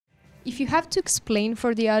If you have to explain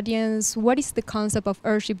for the audience what is the concept of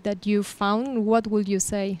Earthship that you found, what would you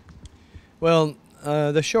say? Well,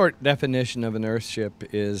 the short definition of an Earthship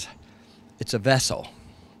is it's a vessel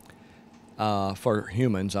for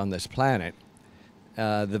humans on this planet.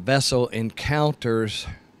 The vessel encounters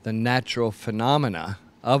the natural phenomena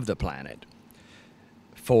of the planet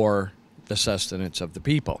for the sustenance of the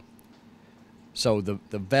people. So the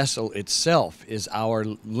vessel itself is our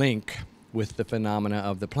link with the phenomena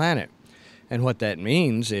of the planet. And what that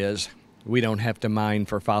means is we don't have to mine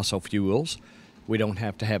for fossil fuels. We don't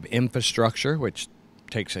have to have infrastructure, which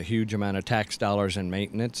takes a huge amount of tax dollars and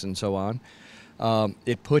maintenance and so on.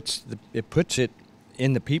 It puts it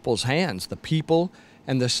in the people's hands, the people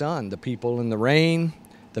and the sun, the people and the rain,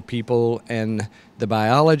 the people and the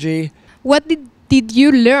biology. What did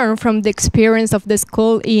you learn from the experience of the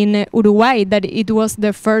school in Uruguay, that it was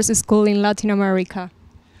the first school in Latin America?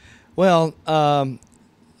 Well,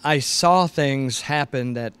 I saw things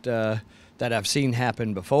happen that I've seen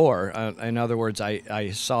happen before. In other words,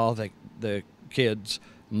 I saw the kids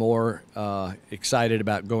more excited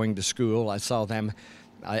about going to school. I saw them,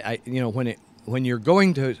 when you're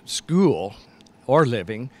going to school or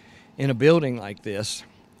living in a building like this,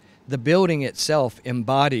 the building itself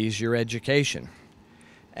embodies your education,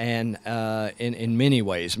 and in many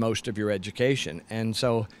ways, most of your education. And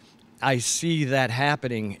so I see that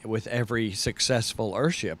happening with every successful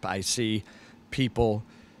Earthship. I see people,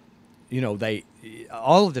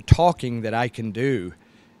 all of the talking that I can do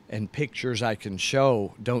and pictures I can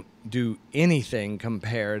show don't do anything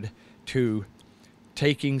compared to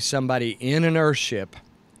taking somebody in an Earthship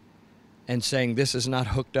and saying this is not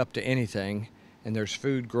hooked up to anything, and there's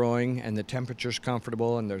food growing, and the temperature's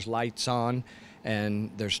comfortable, and there's lights on, and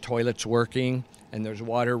there's toilets working, and there's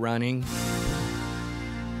water running.